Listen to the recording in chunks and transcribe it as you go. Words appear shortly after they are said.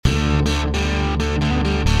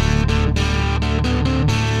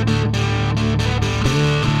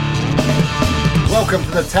Welcome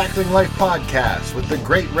to the Tackling Life Podcast with the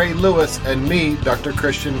great Ray Lewis and me, Dr.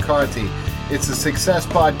 Christian Carty. It's a success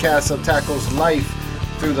podcast that tackles life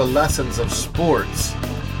through the lessons of sports.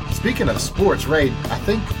 Speaking of sports, Ray, I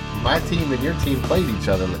think my team and your team played each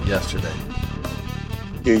other yesterday.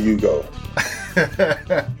 Here you go.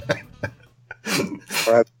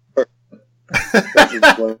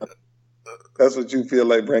 That's what you feel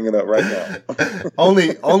like bringing up right now.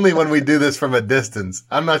 only when we do this from a distance.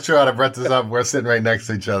 I'm not sure how to bring this up. We're sitting right next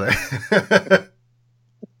to each other.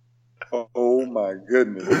 Oh my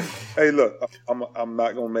goodness! Hey, look, I'm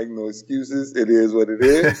not gonna make no excuses. It is what it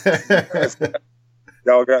is.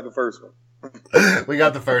 Y'all got the first one. We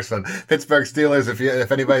got the first one. Pittsburgh Steelers.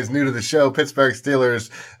 If anybody's new to the show, Pittsburgh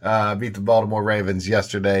Steelers beat the Baltimore Ravens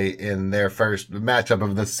yesterday in their first matchup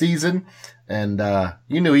of the season, and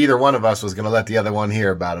you knew either one of us was going to let the other one hear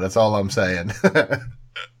about it. That's all I'm saying.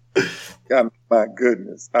 God, my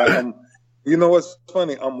goodness! You know what's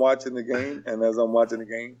funny? I'm watching the game, and as I'm watching the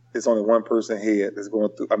game, it's only one person head that's going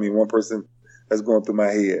through. One person that's going through my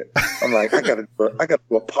head. I'm like, I gotta do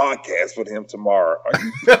a podcast with him tomorrow.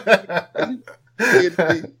 Are you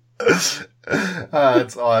kidding me?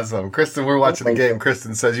 That's awesome. Kristen, we're watching the game.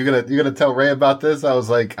 Kristen says, you gonna tell Ray about this? I was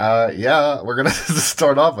like, yeah, we're gonna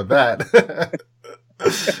start off with that.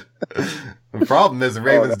 The problem is the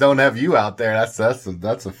Ravens don't have you out there. That's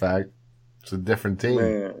a fact. It's a different team.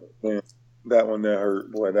 Man, that one that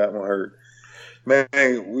hurt. Boy, that one hurt. Man,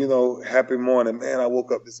 happy morning. Man, I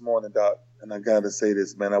woke up this morning, Doc, and I got to say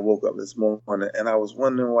this, man. I woke up this morning, and I was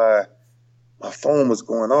wondering why my phone was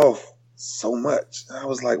going off so much. And I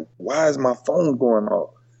was like, why is my phone going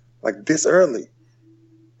off like this early?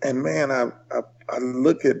 And, man, I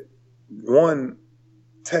look at one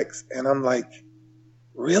text, and I'm like,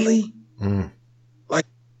 really? Like,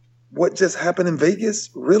 what just happened in Vegas?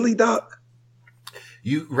 Really, Doc?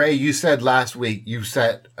 Ray, you said last week, you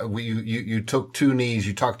took two knees.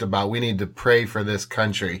 You talked about we need to pray for this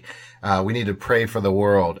country. We need to pray for the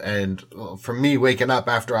world. And for me, waking up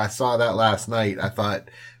after I saw that last night, I thought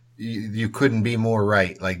you couldn't be more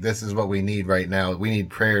right. Like, this is what we need right now. We need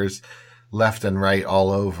prayers left and right all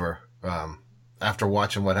over. After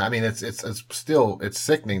watching it's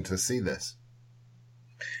sickening to see this.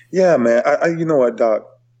 Yeah, man. You know what, Doc?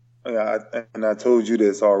 I told you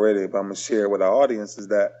this already, but I'm going to share it with our audience, is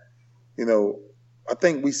that, I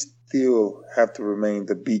think we still have to remain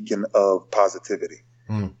the beacon of positivity,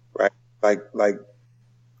 right? Like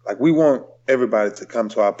we want everybody to come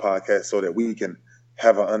to our podcast so that we can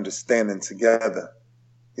have an understanding together,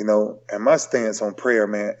 and my stance on prayer,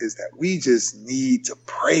 man, is that we just need to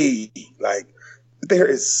pray. Like, there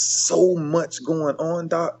is so much going on,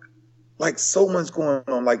 Doc, like so much going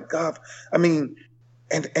on, like God,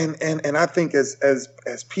 And I think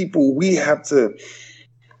as people, we have to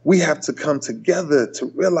come together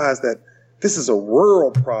to realize that this is a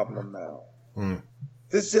world problem now.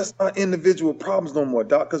 This is just not individual problems no more,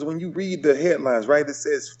 Doc. Because when you read the headlines, right, it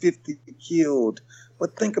says 50 killed.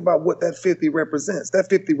 But think about what that 50 represents. That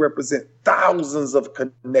 50 represent thousands of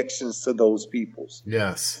connections to those peoples.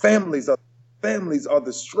 Yes, families are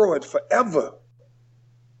destroyed forever.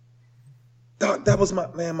 Doc, that was my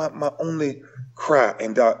only cry.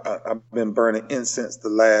 And Doc, I've been burning incense the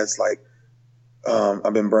last,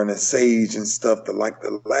 I've been burning sage and stuff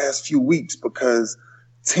the last few weeks, because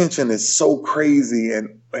tension is so crazy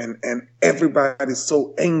and everybody's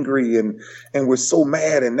so angry and we're so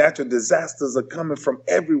mad, and natural disasters are coming from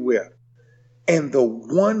everywhere. And the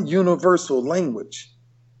one universal language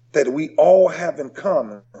that we all have in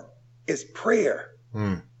common is prayer.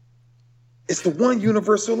 It's the one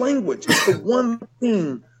universal language. It's the one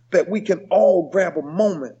thing that we can all grab a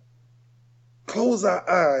moment, close our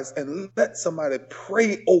eyes, and let somebody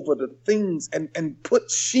pray over the things and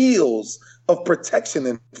put shields of protection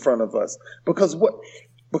in front of us. Because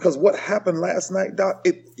what happened last night, Doc,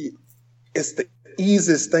 it's the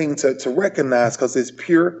easiest thing to recognize, because it's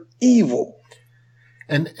pure evil.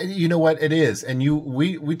 And you know what it is? And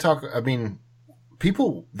we talk,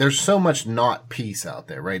 people, there's so much not peace out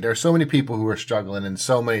there, right? There are so many people who are struggling in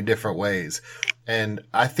so many different ways. And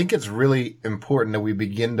I think it's really important that we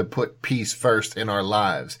begin to put peace first in our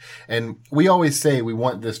lives. And we always say we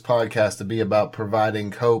want this podcast to be about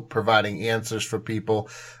providing hope, providing answers for people.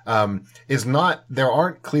 There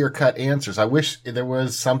aren't clear-cut answers. I wish there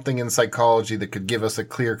was something in psychology that could give us a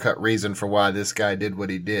clear-cut reason for why this guy did what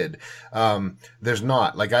he did. There's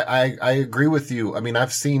not. Like, I agree with you.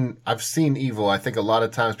 I've seen evil. I think a lot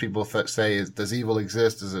of times people say, does evil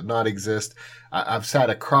exist? Does it not exist? I've sat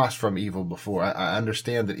across from evil before. I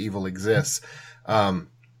understand that evil exists.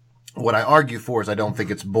 What I argue for is I don't think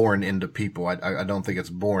it's born into people. I don't think it's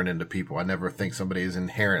born into people. I never think somebody is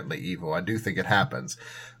inherently evil. I do think it happens.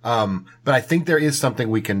 But I think there is something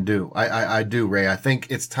we can do. I do, Ray. I think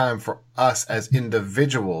it's time for us as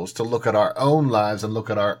individuals to look at our own lives and look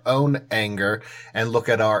at our own anger and look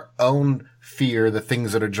at our own fear, the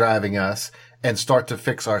things that are driving us, and start to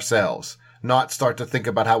fix ourselves. Not start to think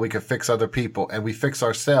about how we can fix other people, and we fix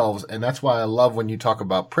ourselves. And that's why I love when you talk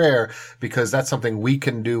about prayer, because that's something we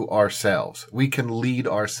can do ourselves. We can lead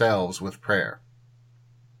ourselves with prayer.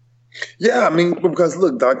 Yeah, I mean, because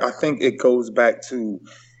look, Doc, I think it goes back to,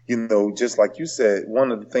 just like you said,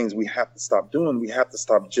 one of the things we have to stop doing, we have to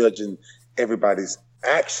stop judging everybody's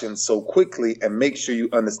actions so quickly and make sure you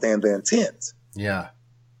understand the intent. Yeah.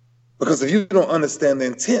 Because if you don't understand the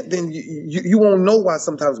intent, then you won't know why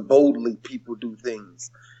sometimes boldly people do things.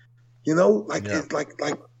 It's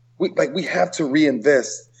like we have to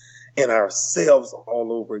reinvest in ourselves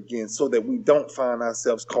all over again so that we don't find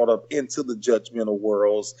ourselves caught up into the judgmental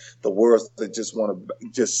worlds, the worlds that just want to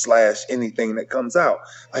just slash anything that comes out.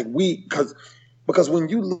 Because when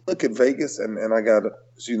you look at Vegas, and I got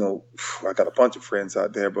a bunch of friends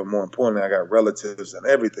out there, but more importantly, I got relatives and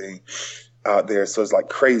everything out there. So it's like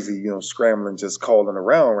crazy, scrambling, just calling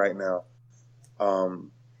around right now.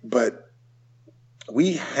 But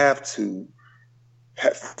we have to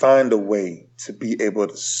find a way to be able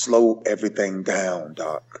to slow everything down,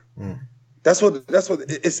 Doc. That's what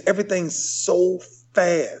it's. Everything's so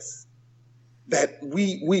fast that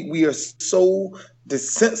we are so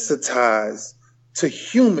desensitized to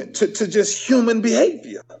just human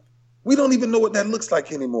behavior. We don't even know what that looks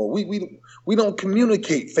like anymore. We don't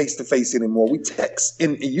communicate face to face anymore. We text,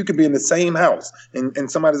 and you could be in the same house, and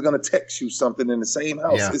somebody's gonna text you something in the same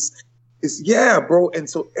house. Yeah. Bro. And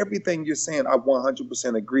so everything you're saying, I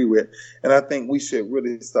 100% agree with, and I think we should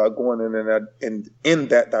really start going in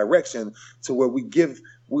that direction to where we give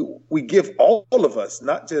all of us,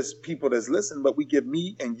 not just people that's listening, but we give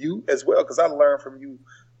me and you as well, because I learn from you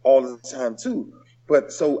all the time too.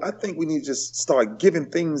 But so I think we need to just start giving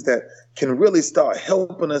things that can really start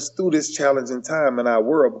helping us through this challenging time in our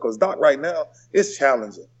world, because Doc, right now, it's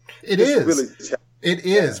challenging. It's really challenging. It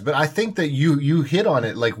is, but I think that you hit on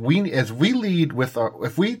it. Like if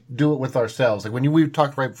we do it with ourselves, like we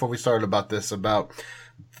talked right before we started about this, about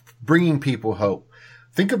bringing people hope.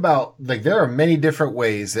 Think about, like, there are many different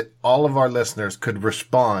ways that all of our listeners could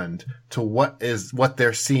respond to what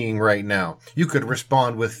they're seeing right now. You could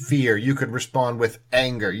respond with fear. You could respond with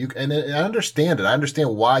anger. And I understand it. I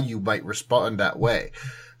understand why you might respond that way.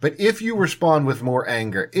 But if you respond with more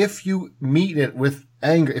anger, if you meet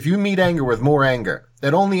anger with more anger,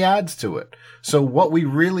 it only adds to it. So what we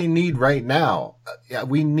really need right now,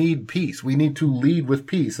 we need peace. We need to lead with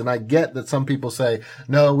peace. And I get that some people say,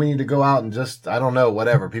 no, we need to go out and just, I don't know,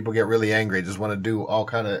 whatever. People get really angry, just want to do all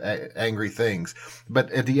kind of angry things.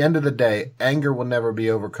 But at the end of the day, anger will never be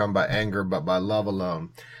overcome by anger, but by love alone.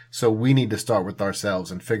 So we need to start with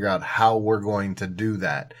ourselves and figure out how we're going to do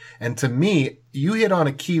that. And to me, you hit on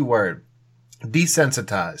a key word,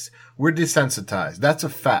 desensitized. We're desensitized. That's a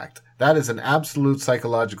fact. That is an absolute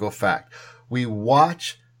psychological fact. We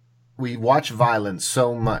watch violence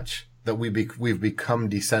so much that we've become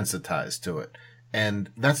desensitized to it. And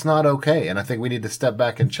that's not okay. And I think we need to step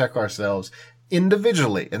back and check ourselves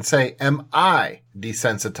individually and say, am I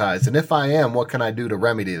desensitized? And if I am, what can I do to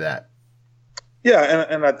remedy that? Yeah,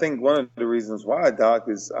 and I think one of the reasons why, Doc,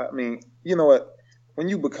 is, I mean, you know what, when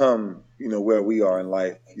you become, where we are in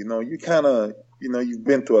life, you kind of, you've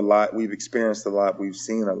been through a lot, we've experienced a lot, we've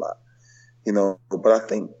seen a lot, but I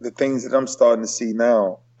think the things that I'm starting to see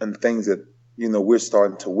now and the things that, we're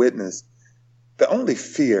starting to witness, the only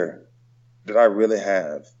fear that I really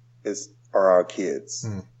have are our kids.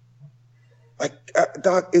 Like,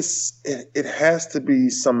 Doc, it has to be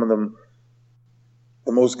some of them,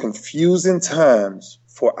 the most confusing times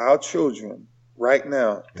for our children right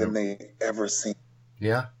now than they've ever seen.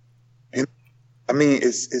 Yeah. I mean,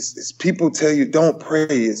 it's people tell you don't pray.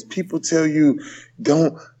 It's people tell you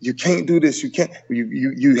you can't do this. You can't,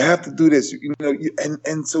 you have to do this.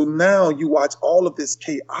 And so now you watch all of this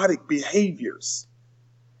chaotic behaviors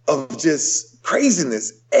of just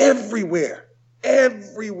craziness everywhere,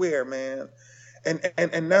 man.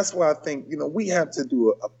 And that's why I think, we have to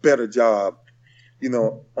do a better job,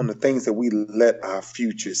 on the things that we let our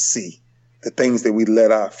future see, the things that we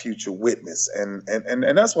let our future witness. And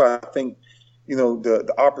that's why I think,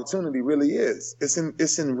 the opportunity really is.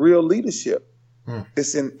 It's in real leadership.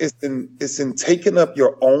 It's in taking up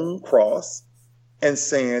your own cross and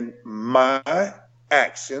saying, my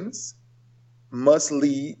actions must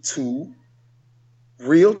lead to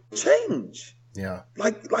real change. Yeah.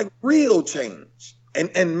 Like real change.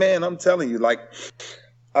 And man, I'm telling you, like,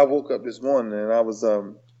 I woke up this morning and I was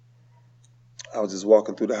just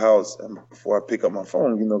walking through the house, and before I pick up my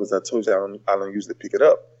phone, because I told you I don't usually pick it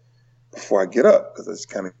up before I get up, because I just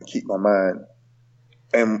kind of keep my mind.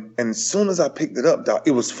 And as soon as I picked it up, Doc,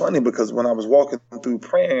 it was funny because when I was walking through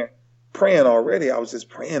praying already, I was just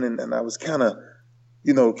praying, and I was kind of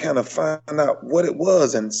find out what it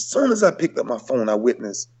was. And as soon as I picked up my phone, I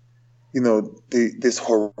witnessed, this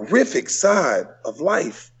horrific side of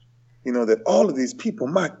life, that all of these people,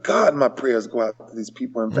 my God, my prayers go out to these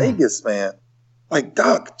people in Vegas, man. Like,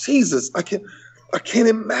 Doc, Jesus, I can't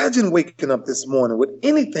imagine waking up this morning with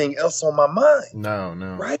anything else on my mind. No.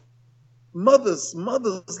 Right? Mothers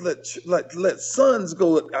let sons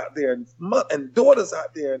go out there, and daughters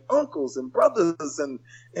out there, and uncles and brothers, and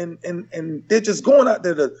they're just going out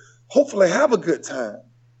there to hopefully have a good time.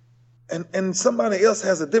 And somebody else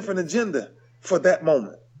has a different agenda for that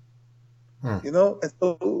moment.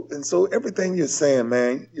 And so everything you're saying,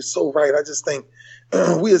 man, you're so right. I just think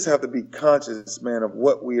we just have to be conscious, man, of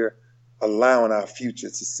what we're allowing our future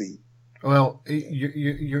to see. Well,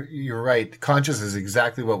 you're right. Conscious is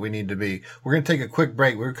exactly what we need to be. We're going to take a quick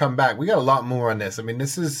break. We're going to come back. We got a lot more on this. I mean,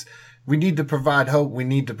 we need to provide hope. We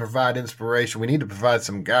need to provide inspiration. We need to provide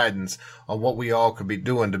some guidance on what we all could be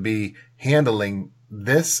doing to be handling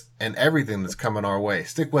this and everything that's coming our way.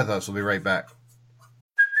 Stick with us. We'll be right back.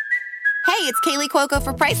 Hey, it's Kaylee Cuoco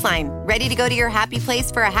for Priceline. Ready to go to your happy place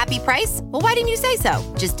for a happy price? Well, why didn't you say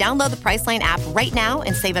so? Just download the Priceline app right now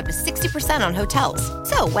and save up to 60% on hotels.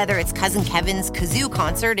 So whether it's Cousin Kevin's Kazoo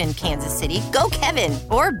Concert in Kansas City, go Kevin,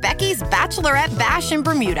 or Becky's Bachelorette Bash in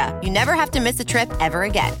Bermuda, you never have to miss a trip ever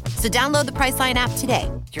again. So download the Priceline app today.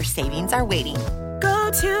 Your savings are waiting.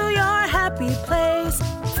 Go to your happy place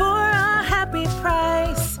for a happy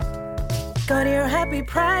price. Go to your happy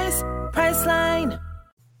price, Priceline.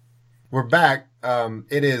 We're back.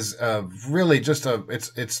 It is really just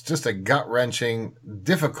it's just a gut-wrenching,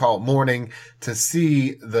 difficult morning to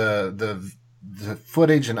see the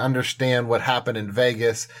footage and understand what happened in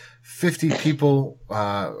Vegas. 50 people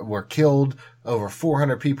were killed, over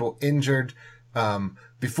 400 people injured.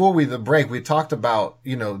 Before the break, we talked about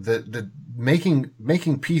the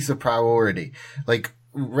making peace a priority. Like,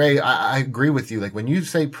 Ray, I agree with you. Like, when you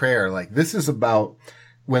say prayer, like, this is about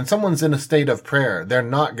when someone's in a state of prayer, they're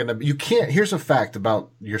not going to, here's a fact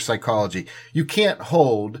about your psychology. You can't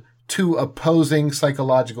hold two opposing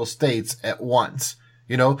psychological states at once.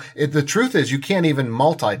 The truth is you can't even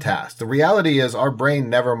multitask. The reality is our brain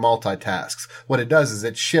never multitasks. What it does is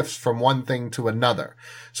it shifts from one thing to another.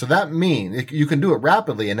 So that means you can do it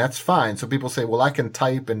rapidly, and that's fine. So people say, well, I can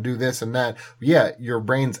type and do this and that. Yeah, your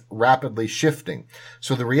brain's rapidly shifting.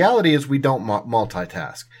 So the reality is we don't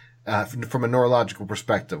multitask. From a neurological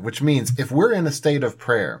perspective, which means if we're in a state of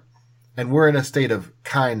prayer and we're in a state of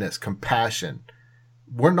kindness, compassion,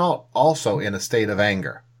 we're not also in a state of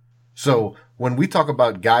anger. So when we talk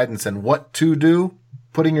about guidance and what to do,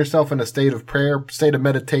 putting yourself in a state of prayer, state of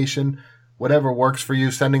meditation, whatever works for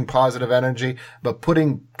you, sending positive energy, but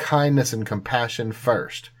putting kindness and compassion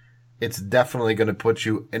first, it's definitely going to put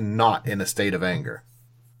you not in a state of anger.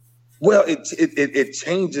 Well, it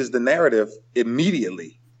changes the narrative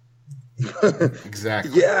immediately.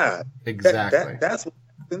 Exactly. Yeah. Exactly. That's what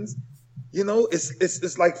happens.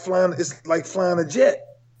 It's like flying. It's like flying a jet.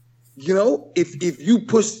 If you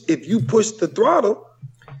push the throttle,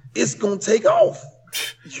 it's gonna take off.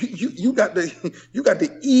 You got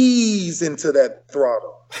to ease into that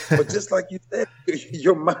throttle. But just like you said, if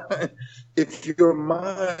your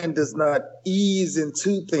mind does not ease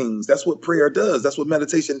into things, that's what prayer does. That's what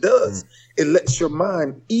meditation does. It lets your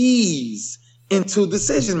mind ease into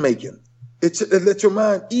decision making. It let your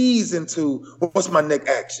mind ease into what's my next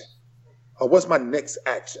action, or what's my next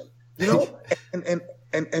action. And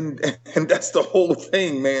that's the whole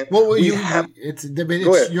thing, man. Well, but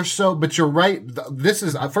you're right. This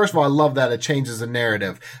is, first of all, I love that it changes the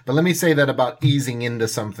narrative. But let me say that about easing into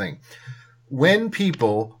something. When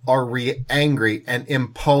people are angry and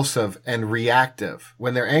impulsive and reactive,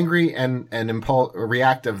 when they're angry and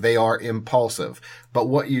reactive, they are impulsive. But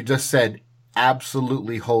what you just said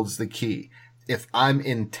absolutely holds the key. If I'm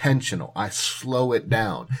intentional, I slow it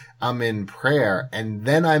down. I'm in prayer and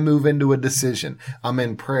then I move into a decision. I'm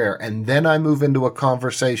in prayer and then I move into a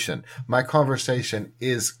conversation. My conversation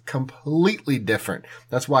is completely different.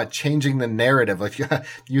 That's why changing the narrative, like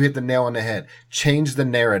you hit the nail on the head, change the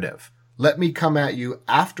narrative. Let me come at you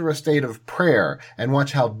after a state of prayer and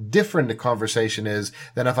watch how different the conversation is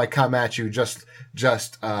than if I come at you just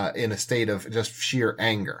in a state of just sheer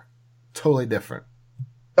anger. Totally different.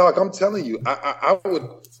 Doc, I'm telling you, I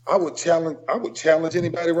would challenge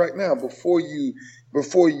anybody right now before you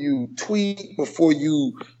tweet, before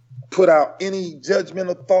you put out any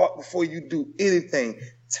judgmental thought, before you do anything,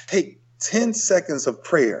 take 10 seconds of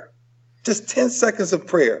prayer, just 10 seconds of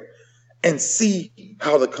prayer, and see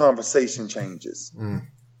how the conversation changes.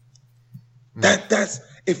 That's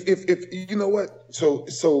if you know what. So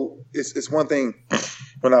it's one thing.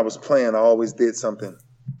 When I was playing, I always did something.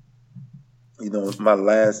 You know,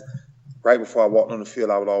 right before I walked on the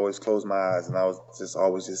field, I would always close my eyes and I was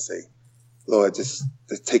always say, Lord, just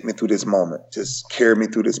take me through this moment. Just carry me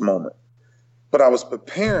through this moment. But I was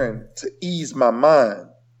preparing to ease my mind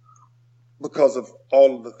because of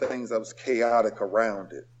all of the things that was chaotic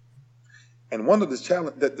around it. And one of the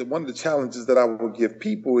challenges that I will give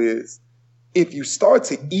people is, if you start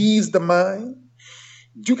to ease the mind,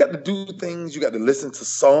 you got to do things. You got to listen to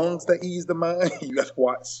songs that ease the mind. You got to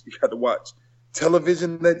watch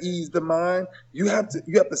television that ease the mind. You have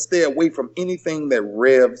to stay away from anything that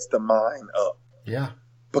revs the mind up. Yeah.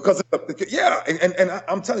 Because and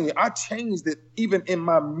I'm telling you, I changed it even in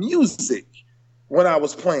my music when I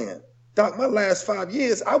was playing. Doc, my last 4 or 5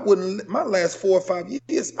 years, I wouldn't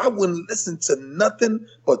listen to nothing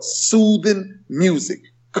but soothing music,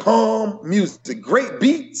 calm music, great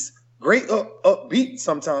beats, great upbeat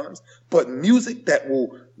sometimes, but music that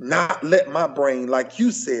will not let my brain, like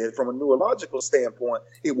you said, from a neurological standpoint,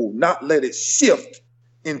 it will not let it shift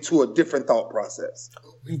into a different thought process.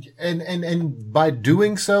 And by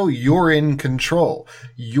doing so, you're in control.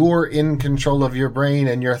 You're in control of your brain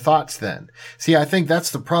and your thoughts then. See, I think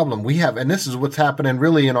that's the problem we have. And this is what's happening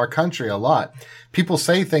really in our country a lot. People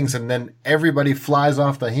say things and then everybody flies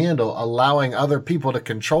off the handle, allowing other people to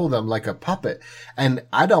control them like a puppet. And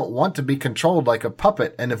I don't want to be controlled like a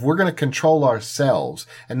puppet. And if we're going to control ourselves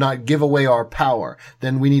and not give away our power,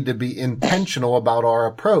 then we need to be intentional about our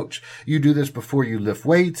approach. You do this before you lift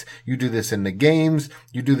weights. You do this in the games.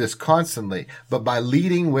 You do this constantly. But by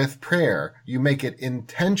leading with prayer, you make it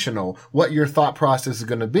intentional what your thought process is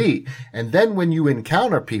going to be. And then when you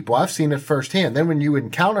encounter people, I've seen it firsthand. Then when you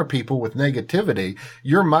encounter people with negativity,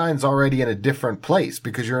 your mind's already in a different place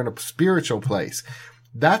because you're in a spiritual place.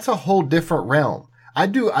 That's a whole different realm. I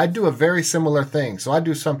do a very similar thing. So I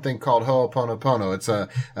do something called Ho'oponopono.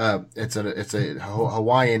 It's a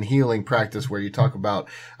Hawaiian healing practice where you talk about,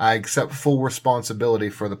 I accept full responsibility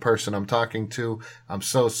for the person I'm talking to. I'm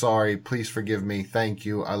so sorry. Please forgive me. Thank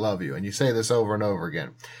you. I love you. And you say this over and over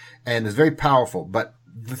again. And it's very powerful. But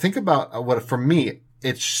think about what, for me,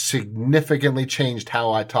 it's significantly changed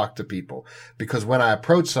how I talk to people, because when I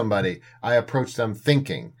approach somebody, I approach them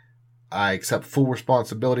thinking, I accept full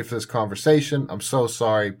responsibility for this conversation. I'm so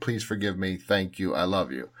sorry. Please forgive me. Thank you. I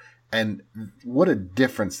love you. And what a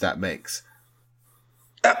difference that makes.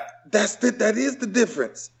 That is the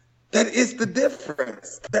difference. That is the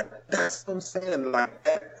difference. That's what I'm saying. Like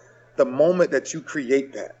the moment that you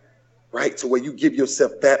create that, right? To where you give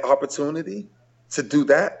yourself that opportunity to do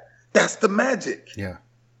that, that's the magic. Yeah.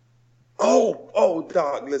 Oh,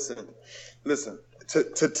 Doc, listen.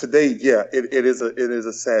 To today, yeah, it is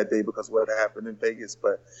a sad day because of what happened in Vegas.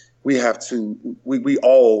 But we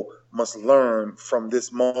all must learn from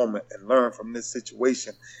this moment and learn from this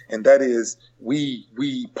situation, and that is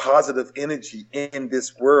we positive energy in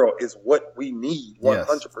this world is what we need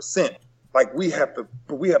 100%. Like we have to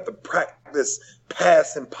practice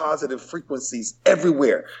passing positive frequencies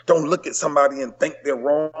everywhere. Don't look at somebody and think they're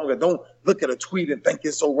wrong, or don't look at a tweet and think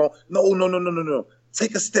it's so wrong. No.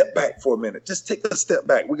 Take a step back for a minute. Just take a step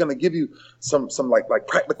back. We're going to give you some like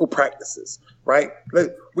practical practices, right?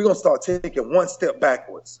 We're going to start taking one step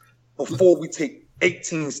backwards before we take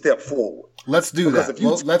 18 steps forward. Let's do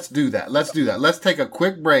that. Let's do that. Let's take a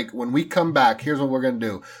quick break. When we come back, here's what we're going to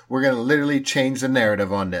do. We're going to literally change the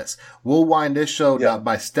narrative on this. We'll wind this show up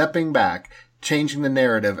by stepping back, changing the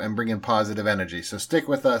narrative, and bringing positive energy. So stick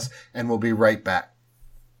with us, and we'll be right back.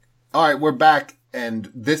 All right, we're back.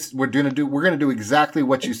 And this, we're going to do exactly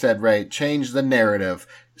what you said, Ray. Change the narrative,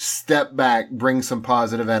 step back, bring some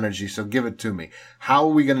positive energy. So give it to me. How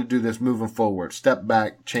are we going to do this moving forward? Step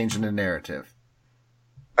back, changing the narrative.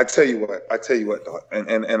 I tell you what, Doc, and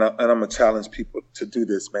I'm going to challenge people to do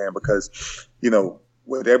this, man, because,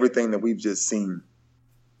 with everything that we've just seen,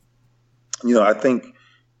 I think,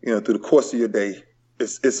 through the course of your day,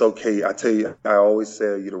 it's okay. I tell you, I always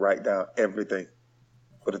tell you to write down everything.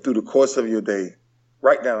 But through the course of your day,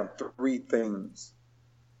 write down 3 things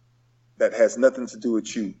that has nothing to do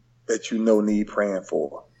with you that need praying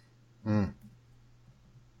for.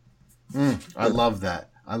 I love that.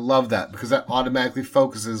 I love that because that automatically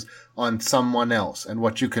focuses on someone else and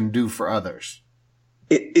what you can do for others.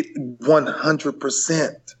 It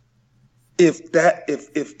 100%. If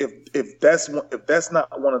that's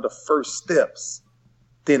not one of the first steps,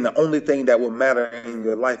 then the only thing that will matter in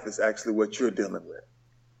your life is actually what you're dealing with.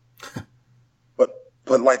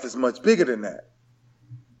 but life is much bigger than that.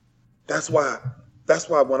 That's why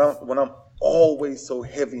when I'm always so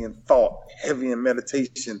heavy in thought, heavy in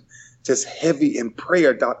meditation, just heavy in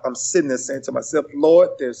prayer, Doc, I'm sitting there saying to myself, Lord,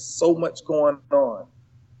 there's so much going on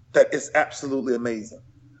that is absolutely amazing.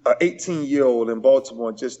 An 18-year-old in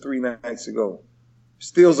Baltimore just 3 nights ago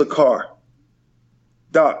steals a car.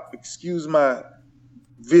 Doc, excuse my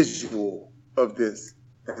visual of this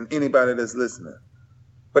and anybody that's listening,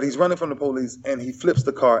 but he's running from the police and he flips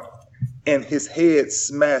the car and his head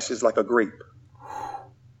smashes like a grape.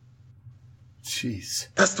 Jeez.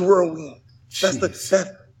 That's the world we in.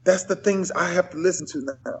 That's the things I have to listen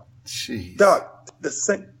to now. Jeez. Doc,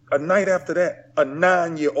 a night after that, a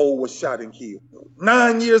 9-year-old was shot and killed.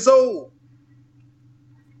 9 years old.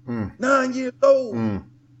 9 years old.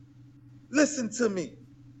 Listen to me.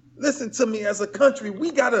 Listen to me. As a country,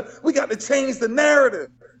 we gotta change the narrative.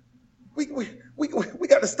 We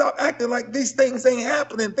gotta stop acting like these things ain't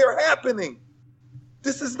happening. They're happening.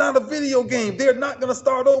 This is not a video game. They're not gonna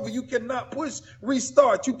start over. You cannot push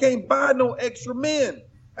restart. You can't buy no extra men.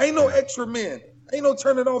 Ain't no extra men. Ain't no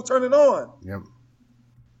turn it off, turn it on. Yep.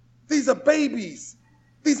 These are babies.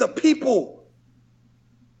 These are people.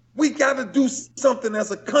 We got to do something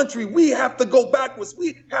as a country. We have to go backwards.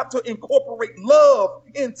 We have to incorporate love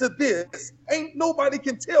into this. Ain't nobody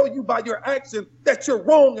can tell you by your action that you're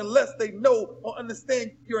wrong unless they know or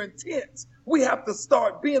understand your intent. We have to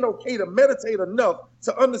start being okay to meditate enough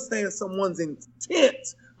to understand someone's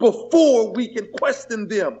intent before we can question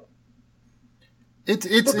them. This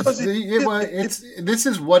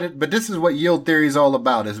is what yield theory is all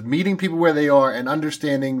about, is meeting people where they are and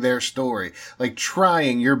understanding their story, like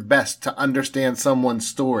trying your best to understand someone's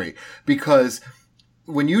story. Because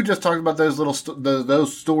when you just talked about those little,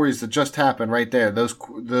 those stories that just happened right there, those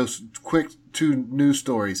quick 2 news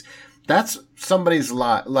stories, that's somebody's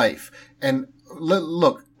life. And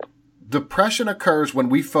look, depression occurs when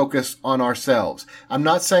we focus on ourselves. I'm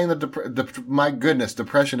not saying that my goodness,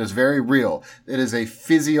 depression is very real. It is a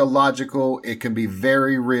physiological, it can be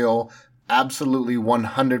very real, absolutely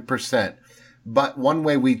 100%. But one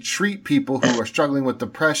way we treat people who are struggling with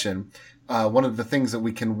depression, one of the things that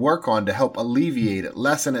we can work on to help alleviate it,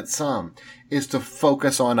 lessen it some, is to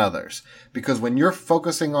focus on others. Because when you're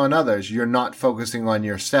focusing on others, you're not focusing on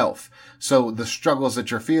yourself. So the struggles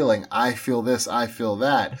that you're feeling, I feel this, I feel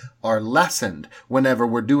that, are lessened whenever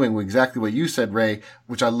we're doing exactly what you said, Ray,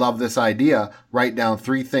 which I love this idea. Write down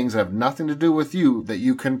 3 things that have nothing to do with you that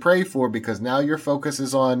you can pray for, because now your focus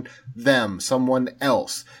is on them, someone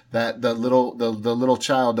else. That the little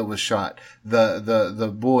child that was shot,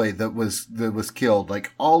 the boy that was killed,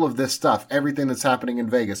 like all of this stuff, everything that's happening in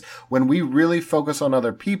Vegas. When we really focus on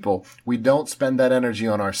other people, we don't spend that energy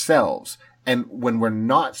on ourselves. And when we're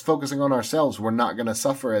not focusing on ourselves, we're not going to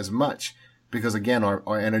suffer as much, because again,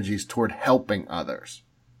 our energy is toward helping others.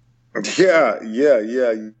 Yeah.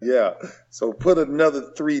 So put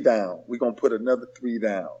another 3 down. We're going to put another 3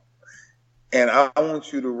 down. And I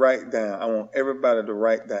want you to write down, I want everybody to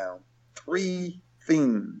write down 3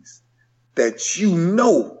 things that you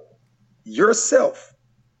know yourself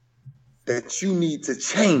that you need to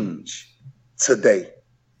change today.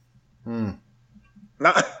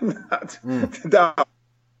 Not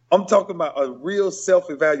I'm talking about a real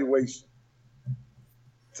self-evaluation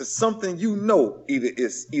to something you know, either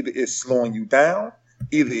it's slowing you down,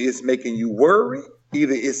 either it's making you worry,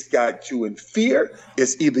 either it's got you in fear,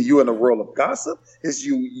 it's either you're in a world of gossip, it's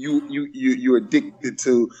you're addicted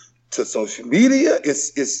to social media,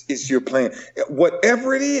 it's your plan,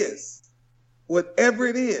 whatever it is.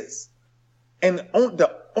 And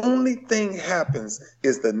the only thing happens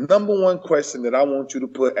is the number one question that I want you to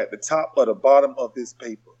put at the top or the bottom of this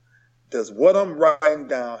paper. Does what I'm writing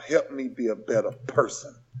down help me be a better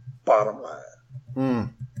person? Bottom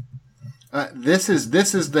line. This is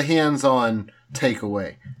the hands-on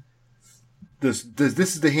takeaway. This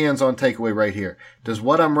is the hands-on takeaway right here. Does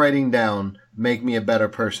what I'm writing down make me a better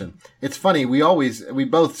person? It's funny, we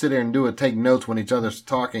both sit here and take notes when each other's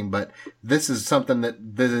talking, but this is something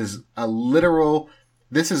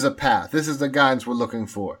this is a path. This is the guidance we're looking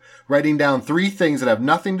for. Writing down 3 things that have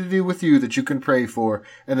nothing to do with you that you can pray for,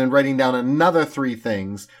 and then writing down another 3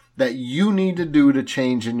 things that you need to do to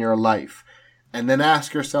change in your life. And then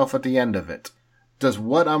ask yourself at the end of it, does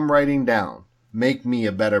what I'm writing down make me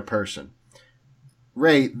a better person?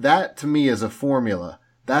 Ray, that to me is a formula.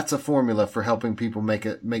 That's a formula for helping people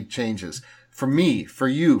make changes. for me, for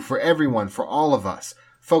you, for everyone, for all of us,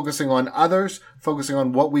 focusing on others, focusing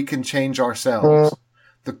on what we can change ourselves.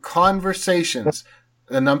 The conversations,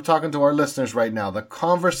 and I'm talking to our listeners right now, the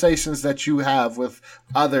conversations that you have with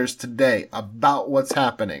others today about what's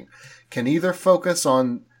happening can either focus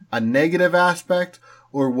on a negative aspect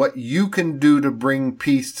or what you can do to bring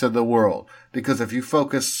peace to the world. Because if you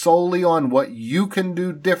focus solely on what you can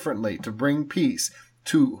do differently to bring peace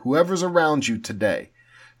to whoever's around you today,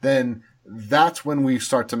 then that's when we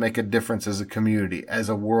start to make a difference as a community, as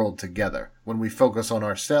a world together. When we focus on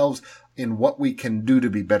ourselves in what we can do to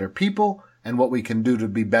be better people and what we can do to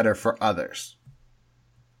be better for others.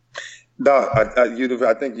 Doc,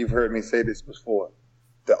 I think you've heard me say this before.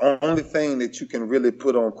 The only thing that you can really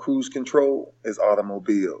put on cruise control is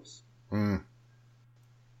automobiles.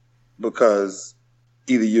 Because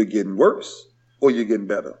either you're getting worse or you're getting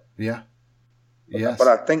better. Yeah. Yes. But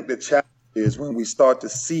I think the challenge is when we start to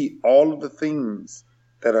see all of the things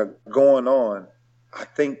that are going on, I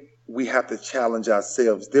think we have to challenge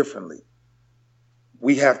ourselves differently.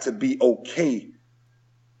 We have to be okay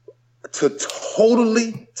to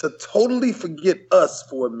totally forget us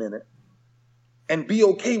for a minute and be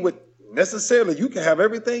okay with necessarily you can have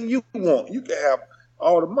everything you want. You can have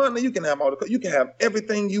all the money, you can have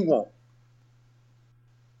everything you want.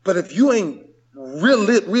 But if you ain't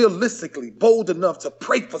realistically bold enough to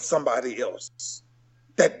pray for somebody else,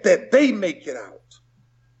 that they make it out.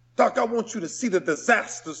 Doc, I want you to see the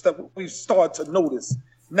disasters that we've started to notice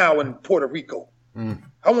now in Puerto Rico.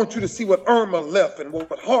 I want you to see what Irma left and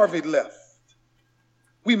what Harvey left.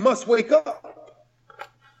 We must wake up.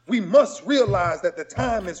 We must realize that the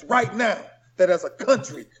time is right now, that as a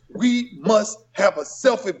country, we must have a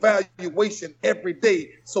self-evaluation every day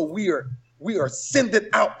so we are sending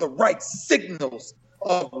out the right signals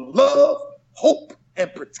of love, hope,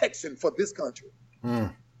 and protection for this country.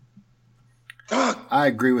 I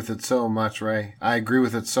agree with it so much, Ray. I agree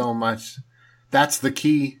with it so much. That's the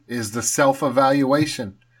key, is the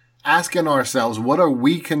self-evaluation. Asking ourselves, what are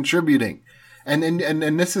we contributing? And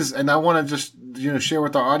this is, and I want to just, share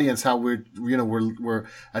with our audience how we're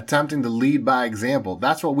attempting to lead by example.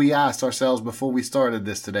 That's what we asked ourselves before we started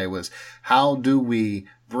this today, was how do we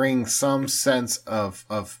bring some sense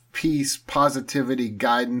of peace, positivity,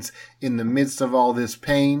 guidance in the midst of all this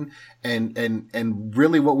pain? And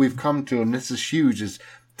really what we've come to, and this is huge, is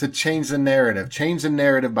to change the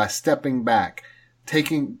narrative by stepping back,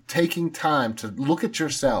 taking time to look at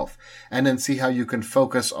yourself and then see how you can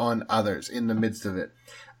focus on others in the midst of it.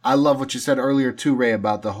 I love what you said earlier too, Ray,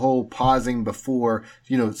 about the whole pausing before,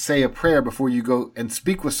 say a prayer before you go and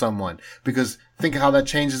speak with someone, because think of how that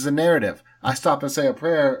changes the narrative. I stop and say a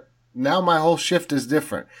prayer. Now my whole shift is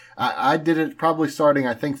different. I did it probably starting,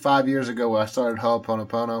 I think 5 years ago when I started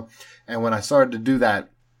Ho'oponopono. And when I started to do that,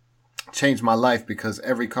 changed my life, because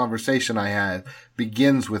every conversation I had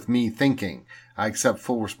begins with me thinking, I accept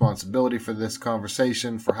full responsibility for this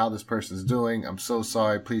conversation, for how this person's doing. I'm so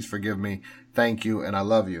sorry. Please forgive me. Thank you. And I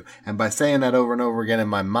love you. And by saying that over and over again in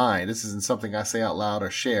my mind, this isn't something I say out loud or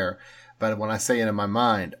share, but when I say it in my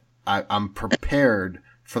mind, I'm prepared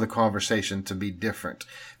for the conversation to be different.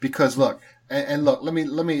 Because look, let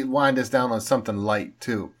me wind this down on something light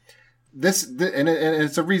too. And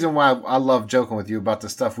it's a reason why I love joking with you about the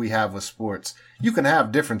stuff we have with sports. You can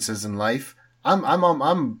have differences in life.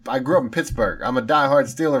 I grew up in Pittsburgh. I'm a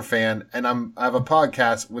diehard Steeler fan, and I have a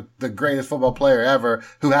podcast with the greatest football player ever,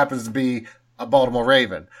 who happens to be a Baltimore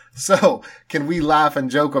Raven. So can we laugh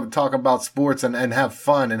and joke and talk about sports and have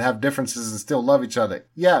fun and have differences and still love each other?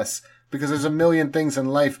 Yes. Because there's a million things in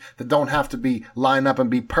life that don't have to be line up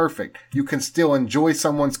and be perfect. You can still enjoy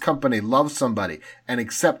someone's company, love somebody, and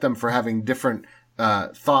accept them for having different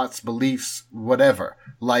thoughts, beliefs, whatever,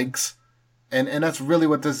 likes. And that's really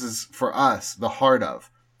what this is for us, the heart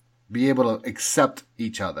of. Be able to accept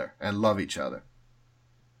each other and love each other.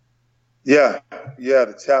 Yeah,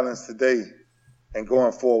 the challenge today and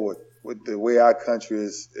going forward with the way our country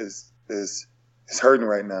is hurting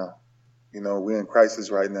right now. We're in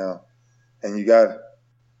crisis right now. And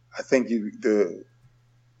I think the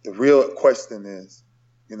real question is,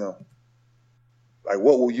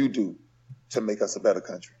 what will you do to make us a better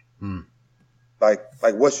country? Like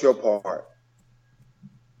what's your part?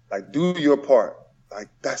 Like, do your part. Like,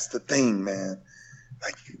 that's the thing, man.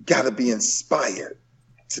 Like, you gotta be inspired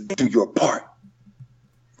to do your part.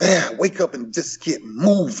 Man, wake up and just get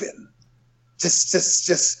moving.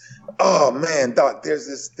 Just, oh man, Doc, there's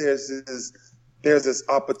this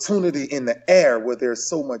opportunity in the air where there's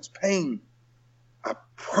so much pain. I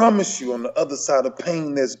promise you, on the other side of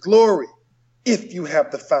pain, there's glory. If you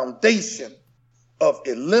have the foundation of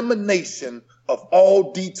elimination of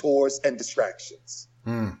all detours and distractions.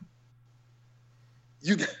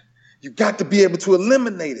 You got to be able to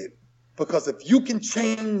eliminate it, because if you can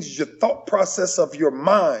change your thought process of your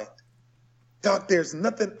mind, Doc, there's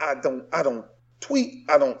nothing I don't tweet,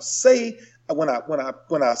 I don't say, when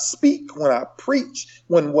I speak, when I preach,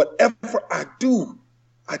 when whatever I do,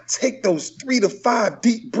 I take those 3 to 5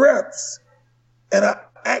 deep breaths, and I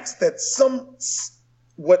ask that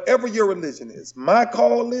whatever your religion is, my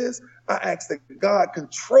call is, I ask that God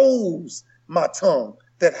controls my tongue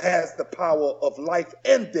that has the power of life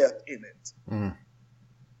and death in it.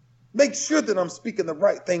 Make sure that I'm speaking the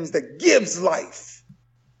right things that gives life.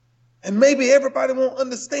 And maybe everybody won't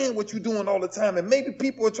understand what you're doing all the time, and maybe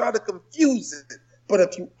people will try to confuse it. But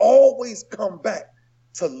if you always come back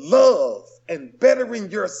to love and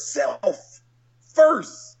bettering yourself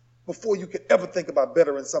first before you can ever think about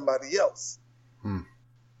bettering somebody else.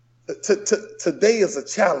 Today is a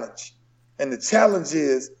challenge. And the challenge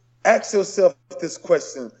is, ask yourself this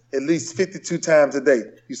question at least 52 times a day.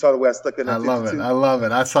 You saw the way I stuck in that 52? I love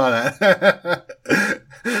it. I saw that.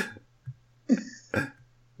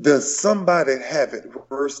 Does somebody have it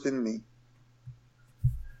worse than me?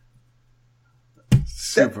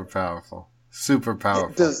 Super powerful. Super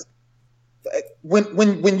powerful.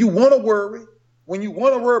 When you want to worry, when you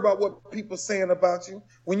want to worry about what people are saying about you,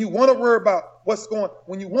 when you want to worry about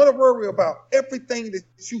when you want to worry about everything that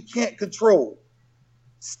you can't control,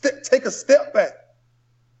 take a step back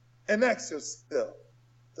and ask yourself,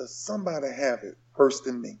 does somebody have it worse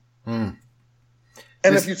than me? And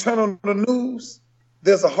if you turn on the news,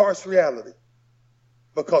 there's a harsh reality,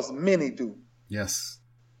 because many do. Yes.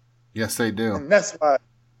 Yes, they do. And that's why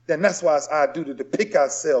it's our duty to pick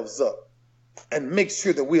ourselves up and make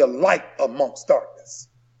sure that we are light amongst darkness.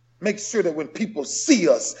 Make sure that when people see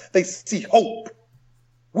us, they see hope.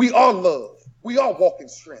 We are love. We are walking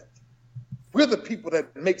strength. We're the people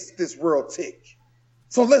that makes this world tick.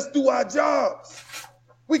 So let's do our jobs.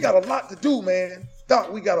 We got a lot to do, man.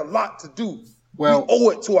 Doc, we got a lot to do. Well, we owe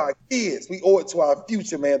it to our kids. We owe it to our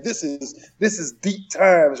future, man. This is deep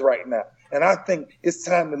times right now. And I think it's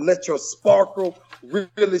time to let your sparkle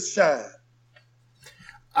really shine.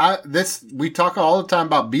 We talk all the time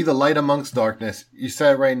about be the light amongst darkness. You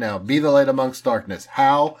said it right now, be the light amongst darkness.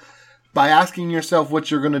 How? By asking yourself what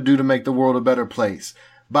you're going to do to make the world a better place.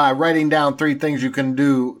 By writing down 3 things you can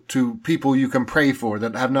do to people you can pray for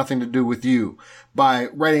that have nothing to do with you. By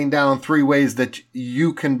writing down 3 ways that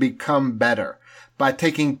you can become better. By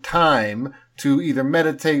taking time to either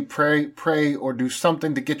meditate, pray, or do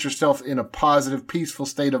something to get yourself in a positive, peaceful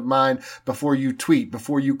state of mind before you tweet,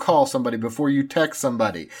 before you call somebody, before you text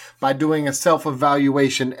somebody. By doing a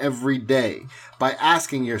self-evaluation every day. By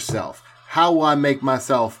asking yourself, how will I make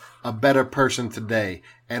myself a better person today?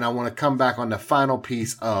 And I want to come back on the final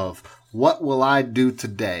piece of, what will I do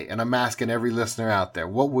today? And I'm asking every listener out there,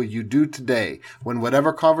 what will you do today when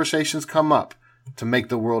whatever conversations come up to make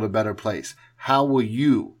the world a better place? How will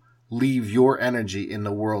you leave your energy in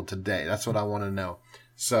the world today? That's what I want to know.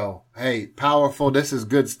 So, hey, powerful. This is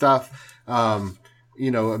good stuff. I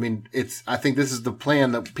think this is the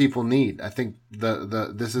plan that people need. I think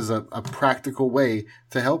this is a practical way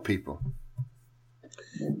to help people.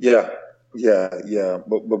 Yeah.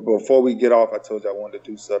 But before we get off, I told you I wanted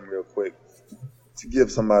to do something real quick to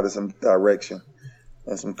give somebody some direction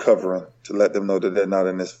and some covering, to let them know that they're not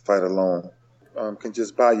in this fight alone. Can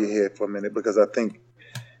just bow your head for a minute, because I think,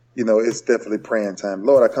 it's definitely praying time.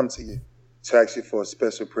 Lord, I come to you to ask you for a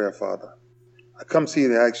special prayer, Father. I come to you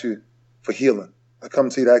to ask you for healing. I come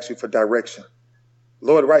to you to ask you for direction.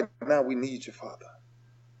 Lord, right now we need you, Father.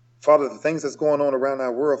 Father, the things that's going on around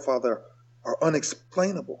our world, Father, are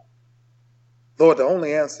unexplainable. Lord, the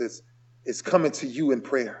only answer is coming to you in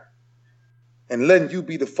prayer and letting you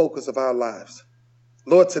be the focus of our lives.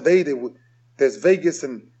 Lord, today there's Vegas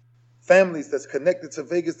and families that's connected to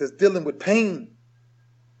Vegas that's dealing with pain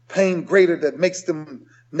greater that makes them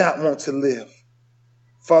not want to live.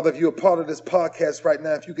 Father, if you're a part of this podcast right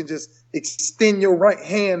now, if you can just extend your right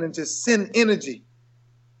hand and just send energy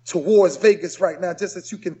towards Vegas right now, just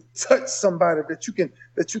that you can touch somebody, that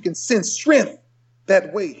you can send strength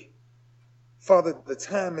that way. Father, the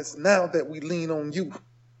time is now that we lean on you.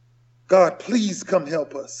 God, please come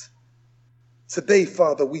help us. Today,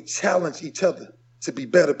 Father, we challenge each other to be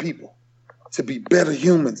better people, to be better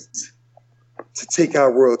humans, to take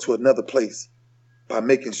our world to another place by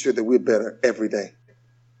making sure that we're better every day.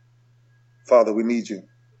 Father, we need you.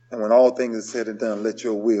 And when all things are said and done, let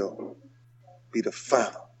your will be the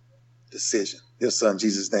final decision. In your son,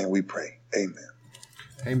 Jesus' name, we pray. Amen.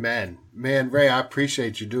 Amen. Man, Ray, I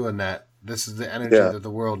appreciate you doing that. This is the energy that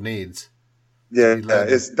the world needs. Yeah,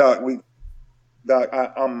 it's Doc.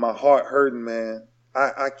 I'm my heart hurting, man.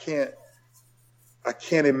 I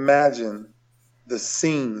can't imagine the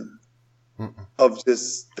scene of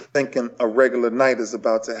just thinking a regular night is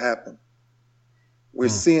about to happen. We're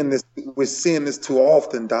seeing this too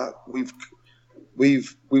often, Doc. We've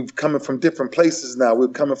coming from different places now. We're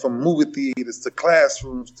coming from movie theaters to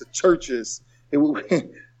classrooms to churches.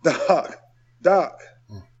 Doc,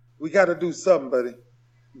 we got to do something, buddy.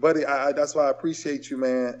 That's why I appreciate you,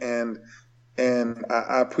 man, and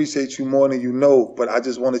I appreciate you more than you know. But I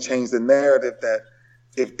just want to change the narrative that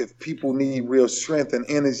if people need real strength and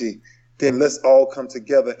energy, then let's all come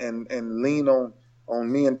together and lean on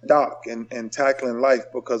me and Doc and tackling life,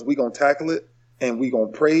 because we gonna tackle it and we gonna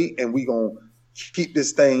pray and we gonna keep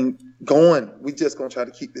this thing going. We just gonna try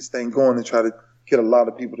to keep this thing going and try to get a lot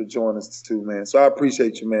of people to join us too, man. So I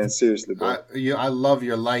appreciate you, man. Seriously, bro. I love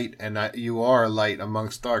your light, and you are a light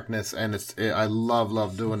amongst darkness, and I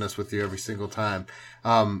love doing this with you every single time.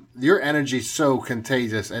 Your energy is so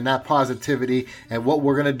contagious, and that positivity, and what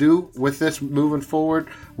we're gonna do with this moving forward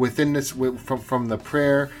within this, from the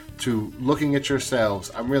prayer to looking at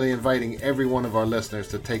yourselves. I'm really inviting every one of our listeners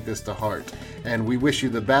to take this to heart, and we wish you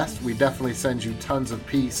the best. We definitely send you tons of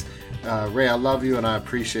peace. Ray, I love you and I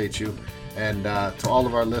appreciate you. And to all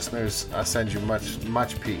of our listeners, I send you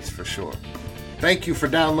much peace for sure. Thank you for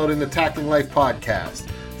downloading the Tackling Life podcast.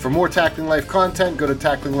 For more Tackling Life content, go to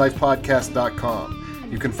tacklinglifepodcast.com.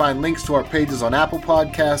 You can find links to our pages on Apple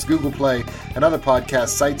Podcasts, Google Play, and other podcast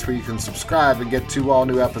sites where you can subscribe and get 2 all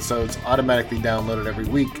new episodes automatically downloaded every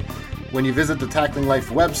week. When you visit the Tackling Life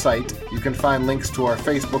website, you can find links to our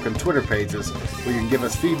Facebook and Twitter pages where you can give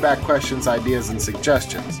us feedback, questions, ideas, and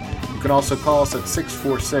suggestions. You can also call us at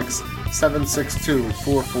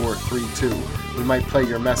 646-762-4432. We might play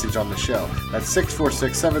your message on the show. That's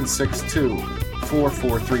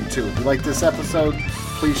 646-762-4432. If you like this episode,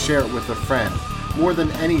 please share it with a friend. More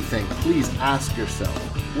than anything, please ask yourself,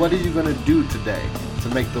 what are you going to do today to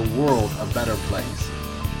make the world a better place?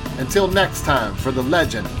 Until next time, for the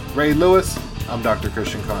legend, Ray Lewis, I'm Dr.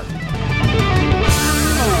 Christian Conti.